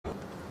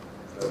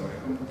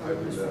We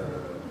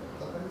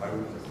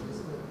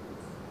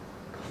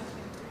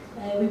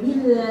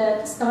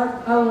will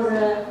start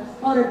our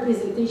oral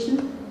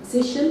presentation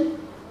session.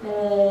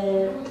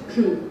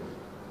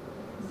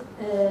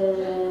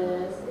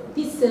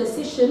 This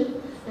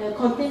session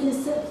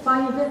contains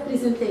 5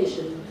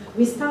 presentations.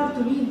 We start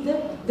with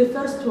the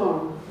first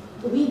one,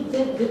 with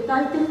the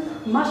title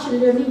Machine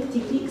Learning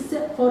Techniques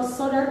for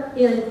Solar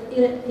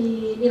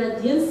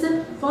Irradiance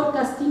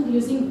Forecasting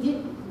Using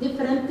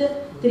Different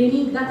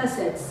Training Data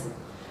Sets.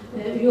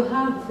 You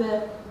have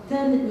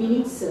 10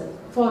 minutes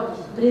for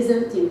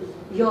presenting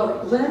your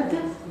work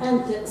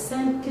and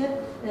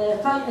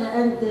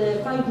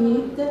 5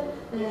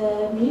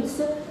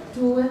 minutes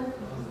to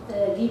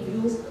give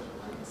you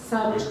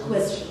some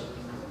questions.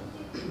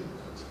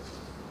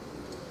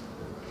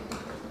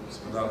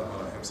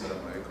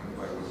 Assalamu alaikum.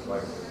 I would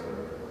like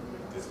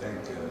to thank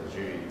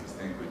jury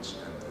distinguished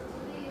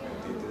and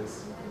details.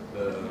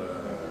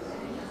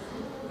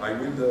 I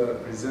will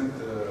present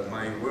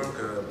my work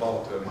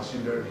about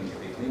machine learning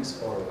techniques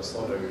for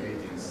solar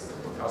irradiance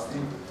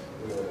forecasting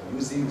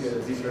using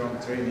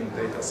different training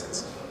data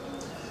sets.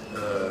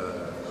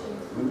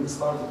 We will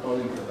start our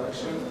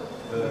introduction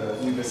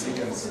in the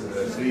second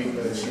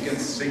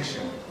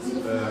section.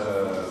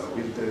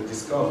 We'll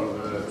discover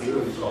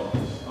theoretical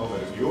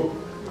overview,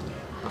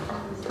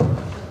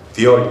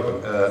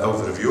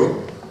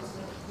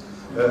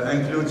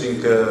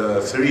 including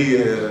 3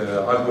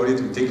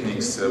 algorithm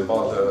techniques,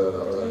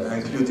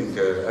 including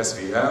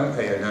SVM,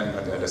 ANN,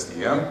 and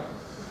LSTM.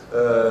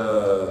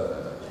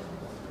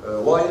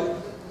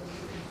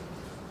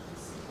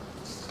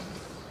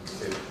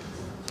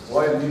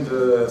 While in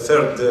the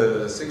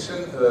third section,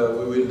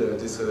 we will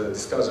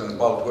discuss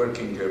about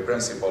working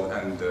principle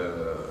and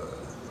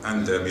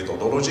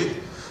methodology,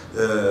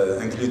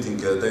 including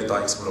data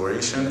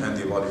exploration and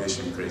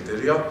evaluation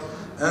criteria,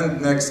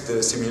 and next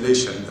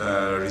simulation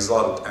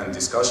result and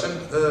discussion.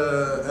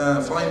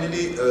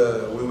 Finally,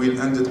 we will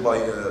end it by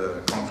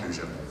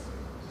conclusion.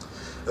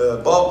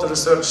 About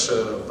this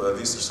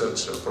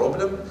research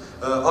problem,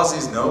 as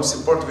is known,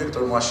 support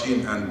vector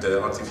machine and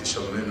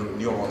artificial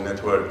neural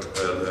network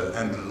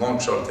and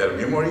long-short-term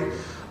memory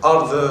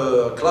are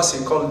the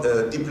classical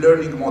deep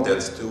learning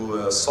models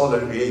to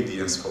solar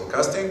irradiance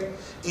forecasting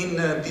in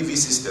PV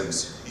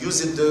systems,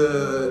 used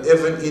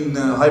even in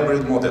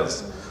hybrid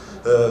models.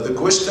 The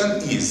question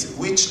is,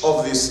 which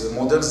of these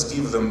models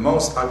give the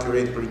most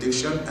accurate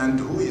prediction and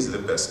who is the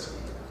best?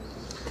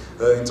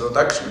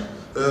 Introduction.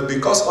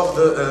 Because of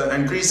the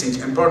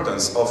increasing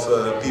importance of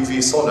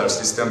PV solar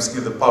systems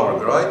in the power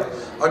grid,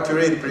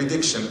 accurate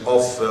prediction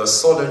of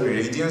solar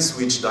irradiance,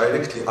 which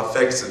directly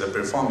affects the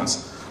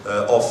performance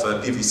of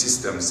PV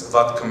systems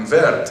that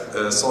convert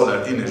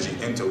solar energy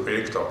into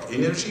electrical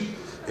energy,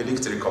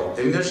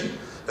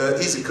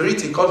 is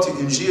critical to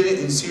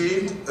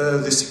ensuring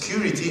the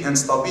security and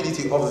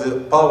stability of the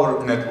power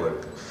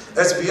network.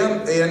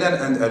 SVM, ANN,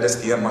 and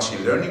LSTM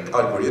machine learning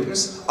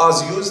algorithms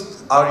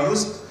are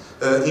used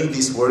in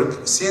this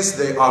work, since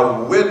they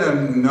are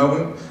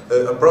well-known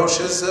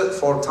approaches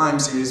for time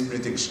series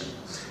prediction.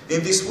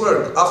 In this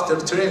work, after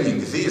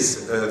training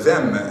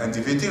them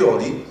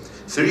individually,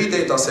 3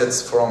 data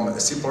sets from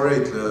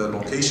separate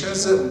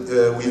locations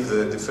with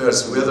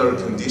diverse weather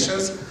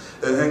conditions,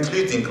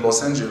 including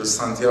Los Angeles,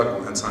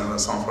 Santiago, and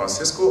San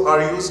Francisco,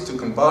 are used to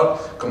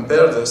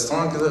compare the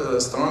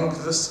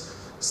strengths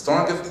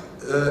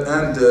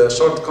and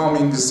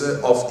shortcomings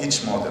of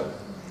each model.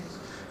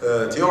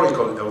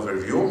 Theoretical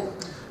overview.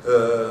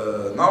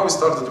 Now we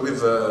started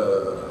with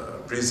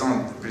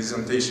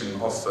presentation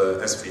of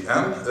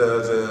SVM.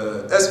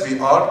 The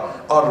SVR,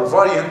 are a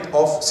variant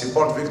of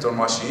support vector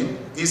machine,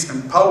 is a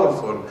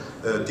powerful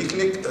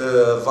technique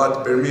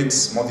that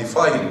permits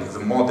modifying the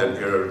model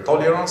error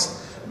tolerance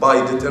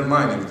by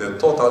determining the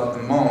total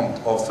amount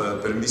of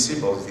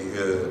permissible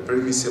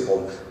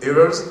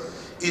errors.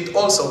 It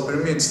also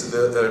permits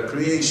the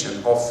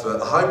creation of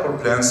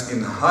hyperplanes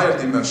in higher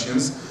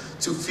dimensions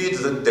to feed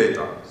the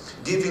data,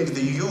 giving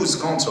the use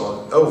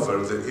control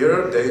over the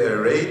error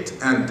rate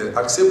and the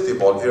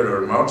acceptable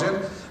error margin.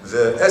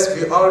 The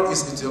SVR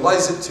is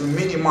utilized to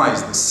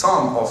minimize the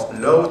sum of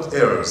load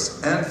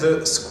errors and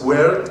the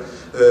squared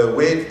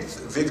weight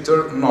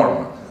vector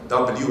norm,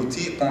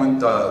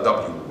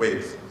 WT.W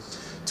weight,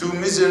 to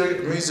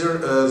measure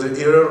the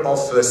error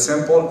of a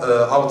sample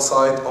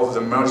outside of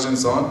the margin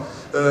zone.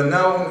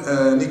 Now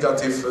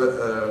negative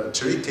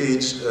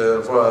shrinkage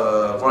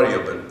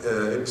variable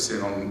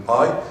epsilon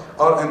pi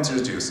are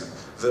introduced.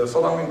 The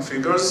following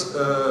figures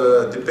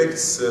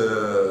depicts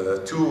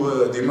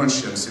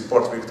 2-dimension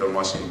support vector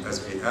machine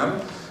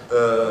SVM,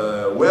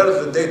 where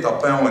the data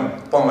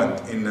point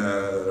in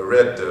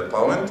red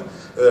point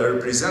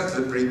represent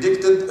the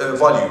predicted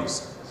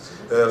values.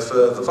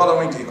 The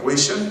following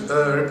equation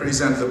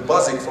represents the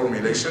basic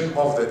formulation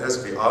of the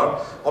SVR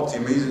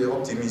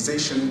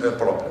optimization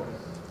problem.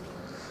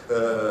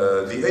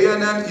 The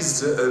ANN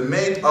is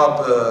made up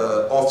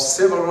of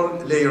several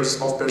layers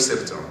of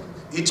perceptron.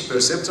 Each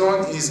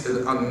perceptron is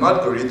an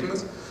algorithm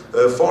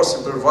for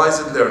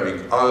supervised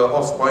learning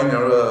of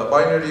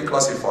binary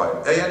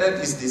classifier. ANN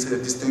is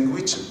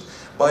distinguished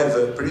by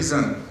the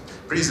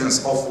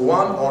presence of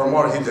one or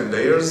more hidden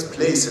layers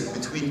placed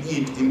between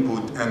each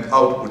input and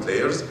output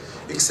layers.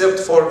 Except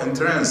for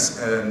entrance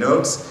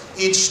nodes,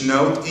 each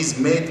node is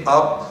made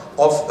up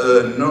of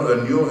a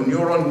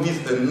neuron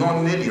with a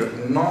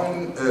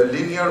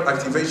non-linear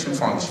activation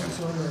function.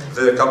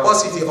 The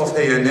capacity of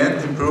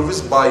ANN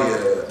improves by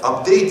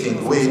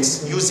updating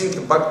weights using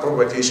a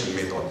backpropagation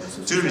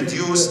method to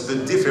reduce the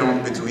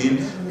difference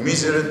between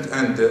measured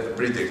and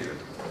predicted.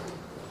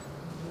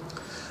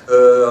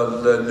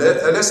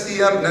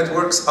 LSTM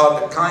networks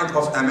are a kind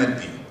of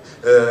MNP,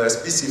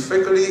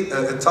 specifically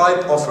a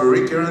type of a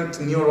recurrent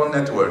neural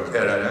network,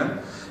 RNN.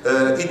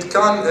 It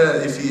can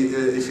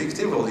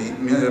effectively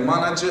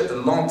manage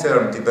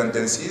long-term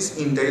dependencies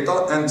in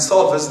data and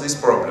solves this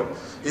problem.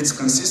 It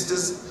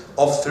consists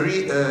of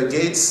 3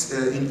 gates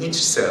in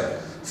each cell,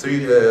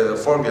 3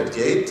 forget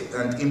gate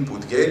and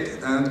input gate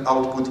and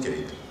output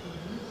gate.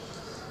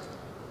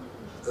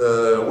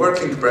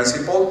 Working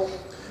principle,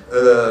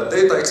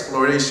 data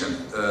exploration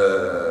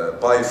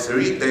by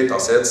 3 data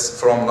sets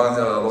from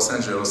Los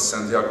Angeles,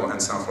 San Diego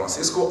and San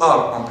Francisco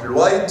are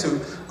employed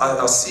to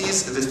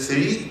assess the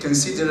 3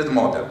 considered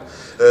models.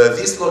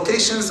 These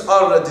locations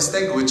are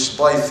distinguished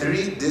by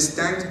 3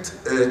 distinct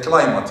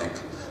climatic.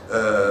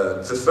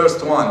 The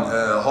first one,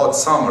 hot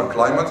summer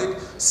climatic,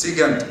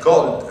 second,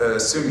 cold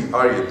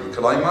semi-arid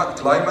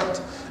climate,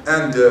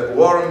 and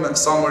warm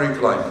summery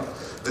climate.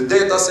 The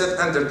dataset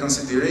under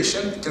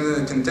consideration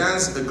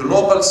contains the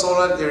global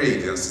solar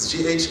irradiance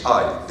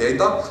 (GHI)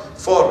 data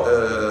for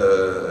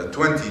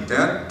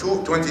 2010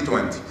 to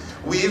 2020,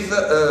 with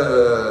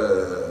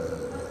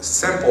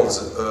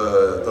samples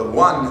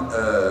 1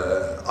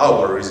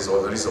 hour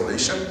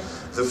resolution.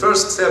 The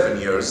first 7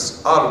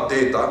 years of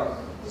data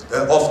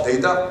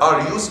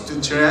are used to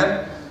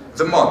train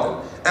the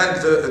model,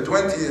 and the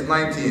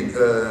 2019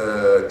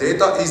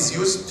 data is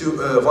used to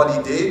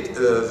validate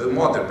the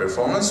model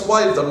performance,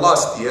 while the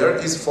last year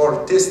is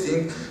for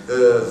testing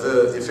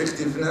the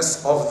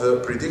effectiveness of the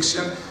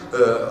prediction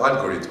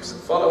algorithms.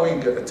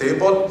 Following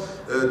table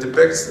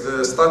depicts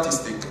the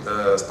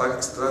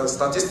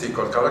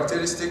statistical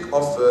characteristic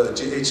of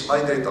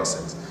GHI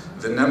datasets,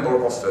 the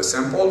number of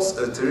samples,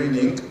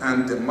 training,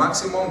 and the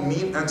maximum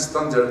mean and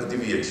standard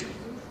deviation.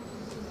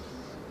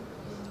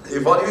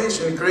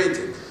 Evaluation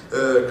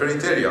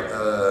criteria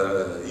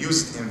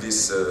used in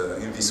this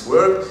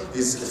work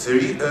is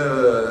three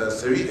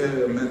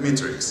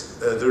metrics.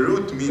 The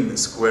root mean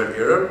square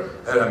error,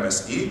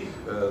 RMSE.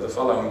 The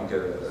following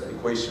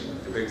equation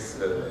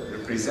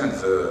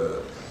represents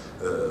the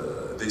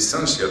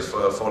essential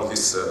for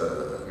this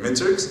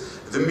metrics.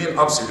 The mean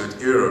absolute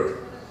error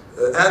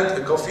and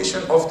a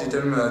coefficient of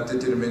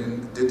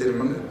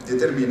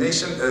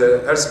determination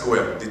R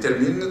square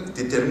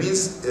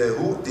determines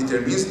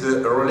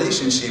the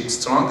relationship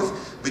strength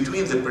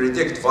between the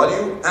predict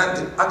value and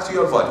the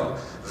actual value.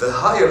 The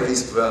higher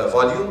this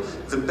value,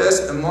 the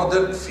best a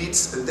model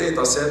fits the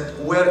data set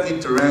where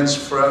it ranges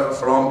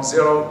from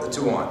 0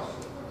 to 1.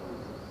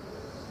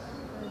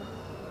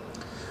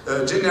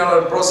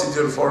 General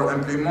procedure for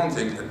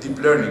implementing deep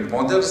learning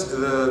models.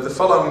 The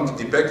following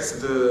depicts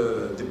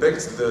the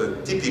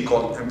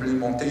typical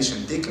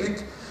implementation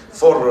technique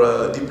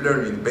for deep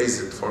learning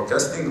based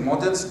forecasting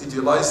models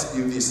utilized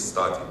in this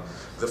study.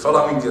 The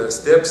following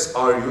steps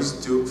are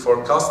used to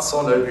forecast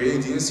solar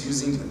irradiance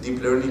using deep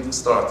learning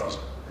strategy.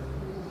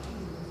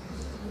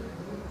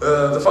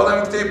 The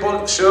following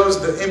table shows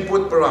the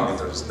input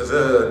parameters,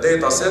 the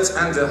data sets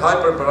and the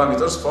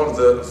hyperparameters for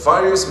the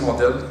various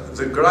models.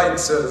 The grid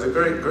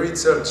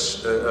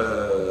search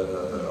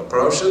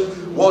approach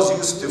was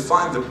used to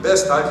find the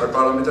best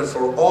hyperparameter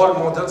for all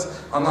models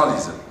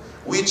analyzed,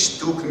 which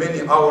took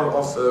many hours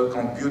of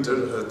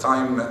computer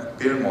time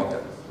per model.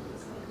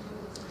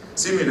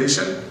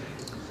 Simulation.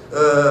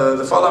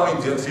 The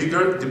following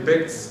figure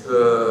depicts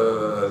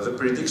the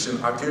prediction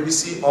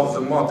accuracy of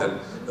the model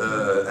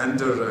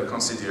under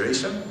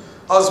consideration,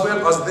 as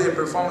well as their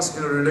performance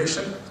in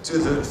relation to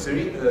the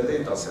 3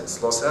 data sets,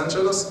 Los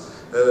Angeles,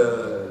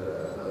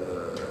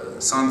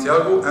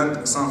 Santiago,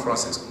 and San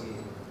Francisco.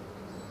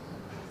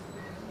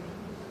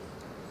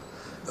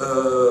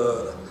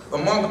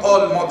 Among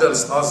all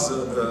models as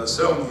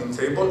shown in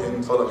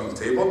following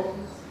table,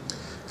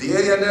 the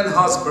ANN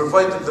has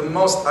provided the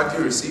most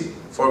accuracy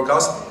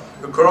forecast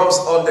across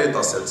all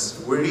datasets,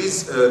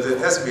 whereas the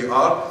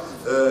SBR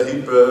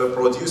he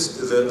produced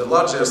the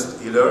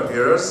largest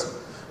errors,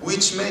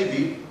 which may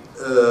be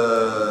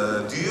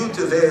due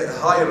to the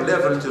higher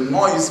level to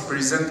noise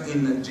present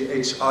in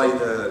GHI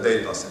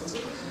datasets.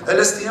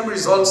 LSTM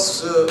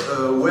results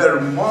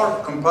were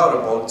more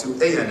comparable to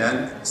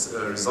ANN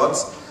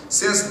results,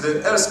 since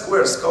the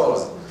R-square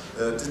scores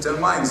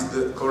determines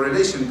the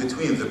correlation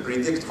between the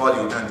predict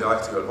value and the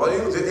actual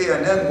value. The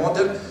ANN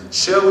model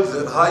showed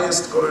the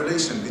highest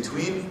correlation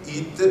between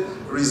its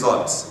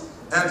results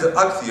and the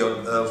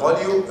actual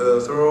value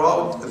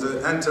throughout the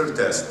entire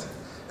test.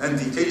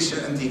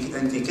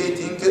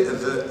 indicating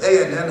the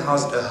ANN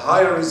has a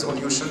higher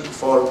resolution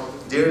for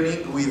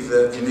dealing with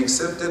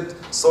unaccepted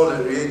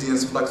solar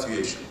radiance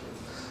fluctuation.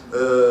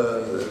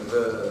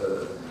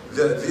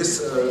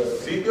 This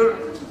figure,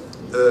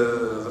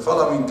 the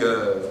following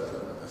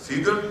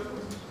figure,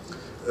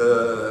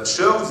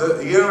 show the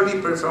yearly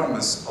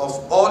performance of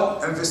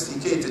all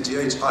investigated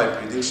GHI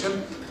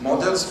prediction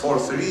models for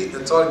 3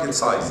 target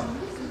sizes,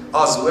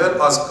 as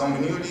well as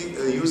commonly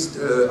used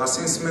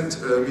assessment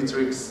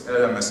metrics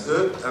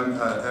RMSE,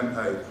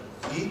 MIE,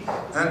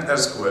 and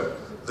R-square.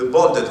 The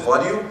bolded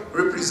value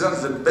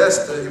represents the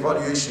best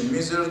evaluation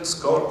measured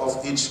score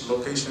of each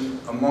location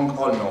among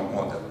all known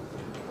models.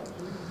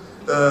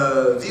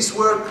 This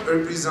work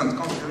represents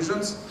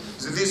conclusions.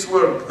 This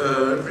work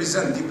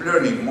represents deep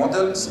learning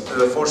models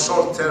for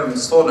short-term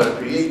solar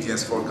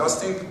radiance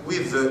forecasting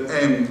with the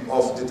aim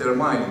of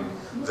determining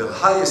the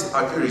highest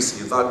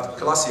accuracy that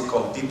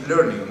classical deep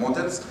learning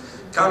models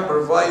can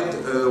provide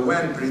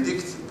when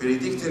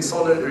predicting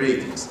solar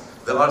radiance.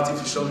 The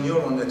artificial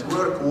neural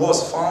network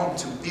was found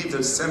to be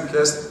the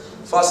simplest,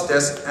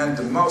 fastest, and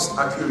the most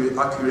accurate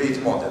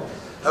model,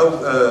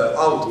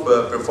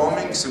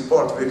 outperforming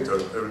support vector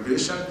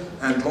regression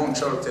and long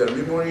short-term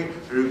memory,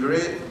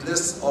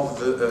 regardless of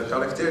the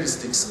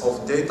characteristics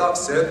of data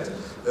set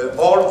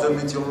or the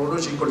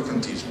meteorological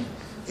condition.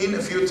 In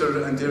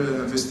future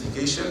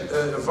investigation,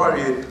 a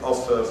variety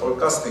of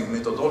forecasting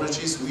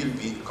methodologies will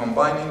be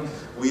combining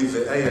with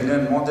the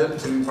ANN model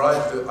to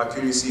improve the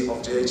accuracy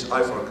of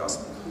GHI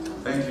forecasting.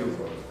 Thank you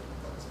for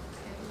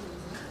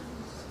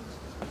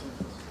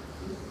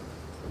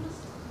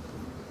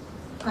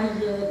I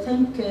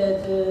thank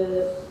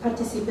the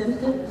participant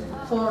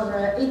for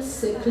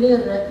its clear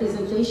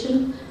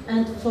presentation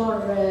and for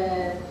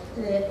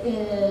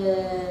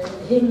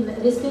him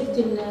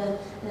respecting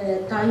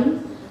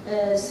time.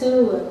 So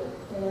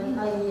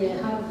I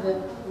have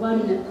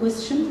one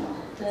question.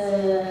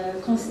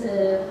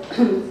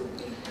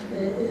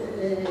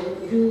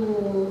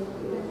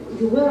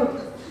 You work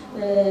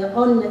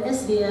on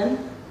SVM,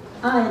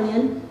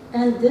 ANN,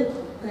 and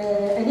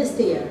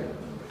LSTR.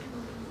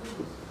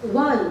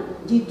 Why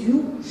did you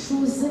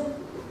choose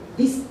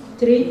these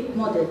 3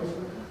 models?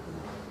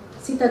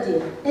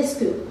 C'est-à-dire, est-ce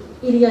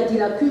qu'il y a des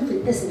lacunes في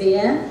ال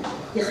SVM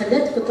اللي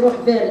خلاتك تروح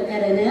vers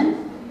RNN,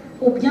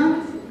 ou bien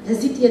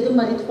هزيت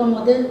يدوما les 3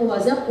 modèles au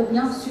hasard, ou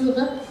bien sur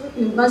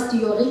une base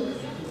théorique?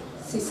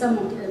 C'est ça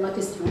ma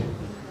question.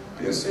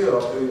 Bien sûr,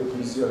 après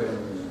plusieurs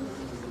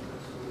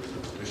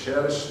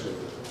recherches,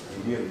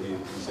 il y a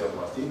plusieurs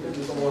articles,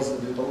 les 3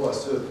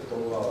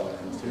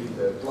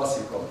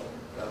 classical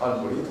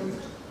algorithmes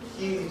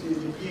qui est le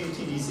plus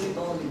utilisé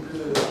dans la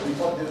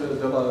plupart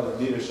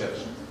des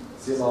recherches.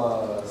 C'est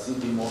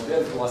des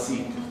modèles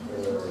classiques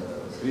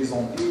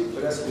présentés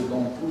presque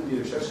dans toutes les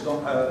recherches,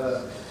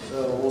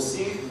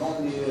 aussi dans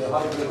les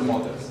hybrid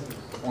models.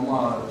 On a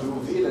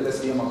trouvé le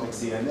SVM avec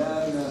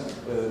CNN,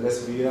 le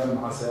SVM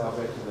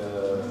avec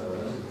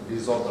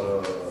les autres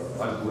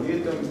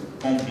algorithmes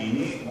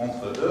combinés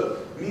entre eux,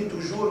 mais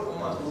toujours on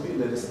a trouvé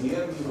le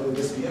SVM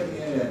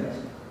et ANN.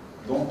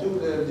 Donc tous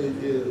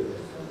les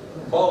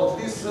about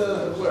this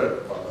work.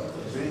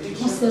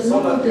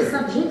 Concernant le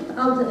subject,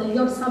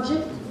 your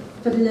subject,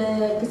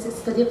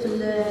 c'est-à-dire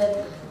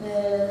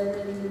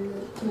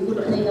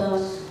نقولوا حنايا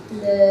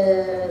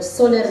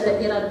السولار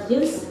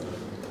irradiance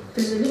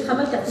في le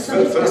travail تاع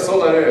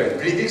solar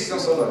prediction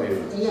solar.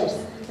 Yes.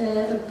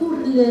 Pour le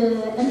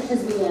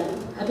SVM,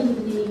 avec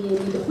les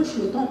recherches,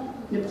 le temps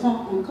ne prend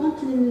en compte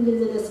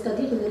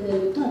c'est-à-dire le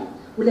temps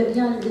ou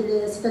bien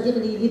c'est-à-dire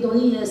les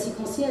données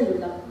séquentielles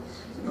là.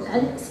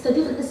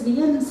 C'est-à-dire le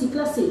SVM c'est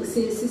classique,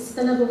 c'est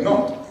un algorithme.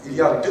 Non, il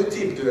y a 2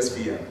 types de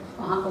SVM.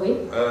 Ah oui.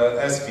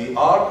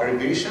 SVR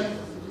regression,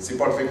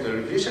 support vector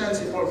regression, and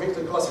support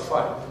vector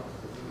classifier.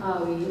 Ah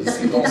oui.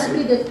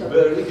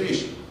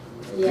 Regression.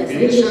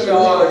 Regression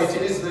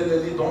utilise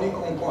les données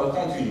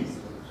continues.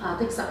 Ah,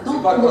 c'est ça. Donc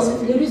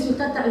le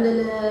résultat de la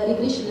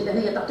regression اللي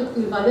هي تعطيك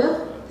une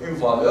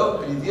valeur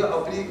prédire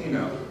après 1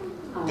 heure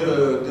de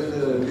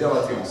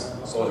l'irradiance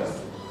solaire.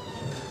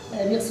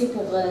 Merci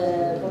pour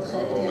votre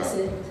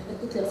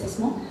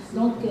éclaircissement.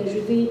 Donc, je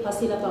vais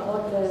passer la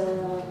parole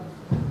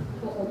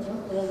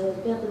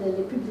vers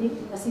le public,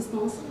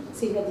 l'assistance,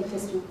 s'il y a des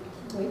questions.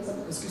 Oui.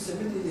 Est-ce que ça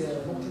met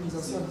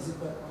l'optimisation des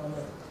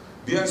paramètres?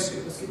 Bien sûr.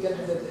 Est-ce que quel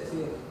est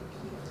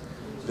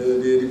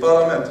les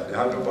paramètres, les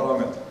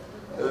hyperparamètres.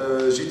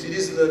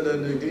 J'utilise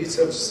le Grid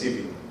Search CV.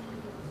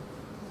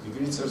 Le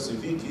Grid Search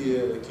CV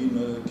qui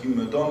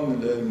me donne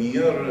le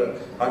meilleur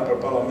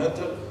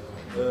hyperparamètre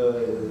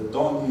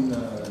donne une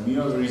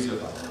meilleure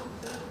résultat.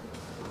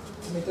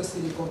 Mais tester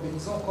les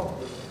combinaisons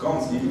complètes. Quand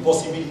il y a une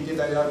possibilité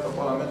d'aller à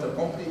hyperparamètre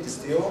complet,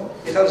 tester,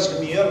 il y a le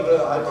meilleur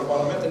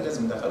hyperparamètre اللي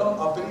لازم ندخلهم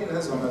après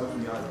نهزهم هذوك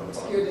الhyperparamètres.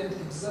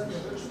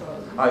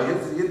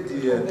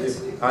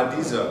 À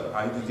 10 heures,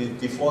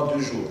 des fois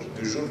 2 jours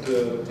de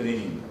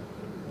training.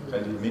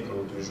 خلي الميكرو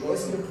 2 jours.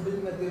 Est-ce que قبل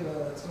ما دير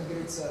تسمى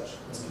جريد سيرش،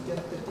 est-ce que كان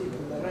الترتيب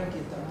ولا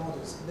الرانكينج تاع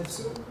المودلز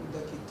نفسه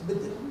ولا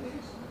كيتبدل؟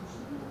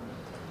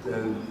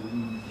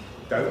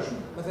 تعرف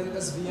مثلا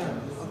الاس في ام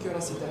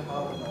الاكيوراسي تاعها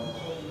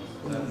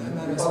ولا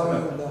الامانه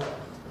ولا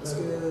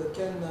باسكو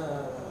كان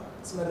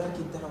تسمى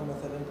الرانكينغ تاعهم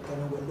مثلا كان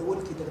هو الاول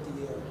كي درت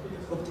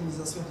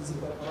اوبتيميزاسيون دي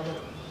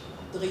زيبارامتر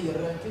تغير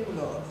الرانكينغ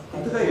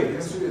ولا تغير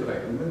بيان سور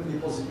يتغير من لي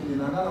بوزيبيلي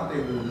انا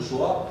نعطيه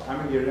الشوا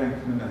عمل لي رانك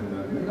من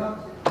هنا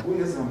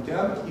ويهزهم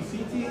كامل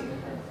يفيتي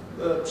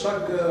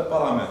بشاك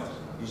بارامتر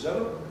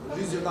يجرب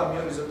ريزولتا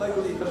ميور ريزولتا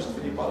يولي يخرج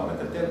في لي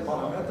بارامتر تاع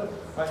البارامتر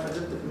هاي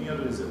مدت ميور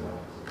ريزولتا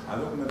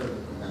هذوك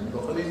يعني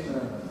الاخرين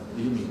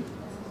يمين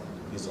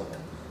يسار.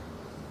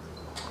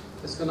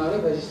 Est-ce qu'on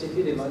arrive à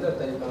justifier les valeurs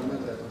dans les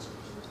paramètres?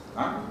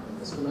 Hein?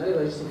 Est-ce qu'on arrive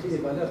à justifier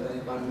les valeurs dans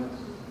les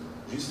paramètres?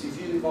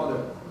 Justifier les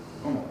valeurs.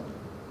 Comment?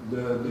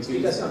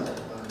 L'explication dans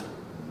les paramètres.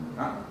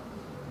 Hein?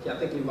 Qui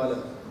attaque les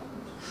valeurs.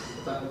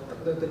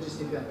 تقدر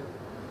تجستيفيها.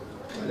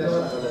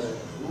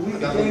 وي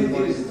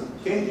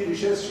كاين دي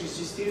ريشيرش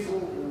يستيفوا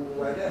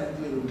وعلاه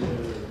نديروا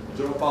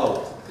دروب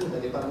اوت.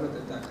 لي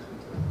بارامتر تاعك.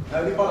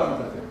 هذه بارامتر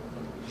تاعك.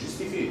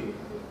 جوستيفي.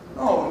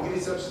 نو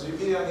الانجليزي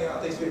جوستيفي يعني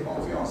عطيت فيه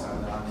كونفيونس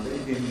انا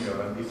عندي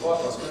دي فوا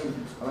باسكو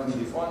راني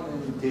دي فوا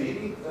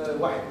نتيري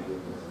واحد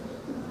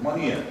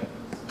مانيير.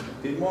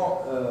 تيلمون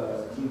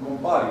كي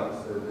نكومباري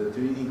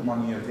الترينينغ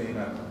مانيير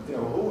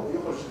تاعو هو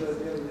يخرج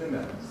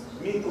لنا.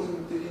 مي يكون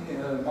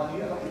ترينينغ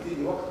مانيير راح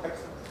يدير وقت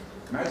اكثر.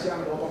 ما عادش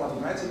يعمل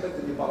اوتوماتيك، ما عادش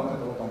يبدل لي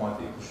بارامتر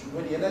اوتوماتيك،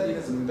 نولي انا اللي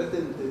لازم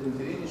نبدل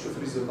الترين نشوف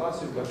ريزولتا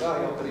سوف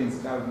كافاري برينس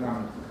نعاود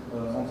نعمل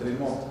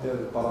اونترينمون تاع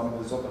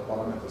البارامتر زوتر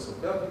بارامتر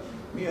سوبر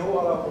مي هو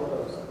راه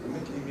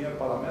يمثل لي ميور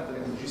بارامتر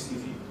يعني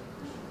جوستيفي.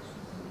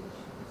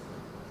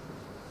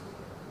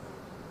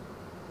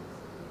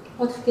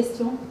 Autre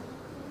question?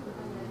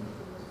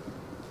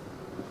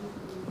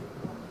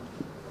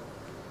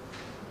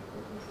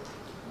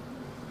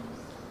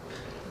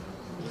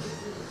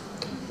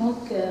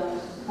 Donc,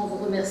 on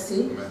vous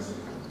remercie.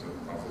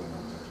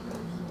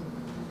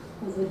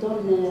 On vous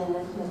donne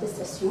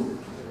l'attestation.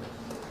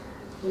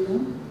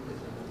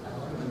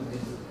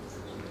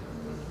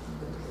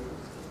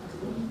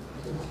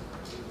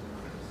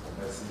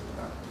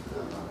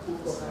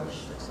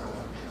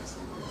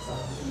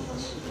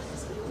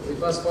 We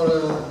pass for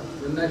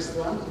the next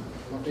one.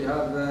 We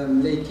have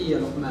Mleikia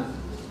Luqman.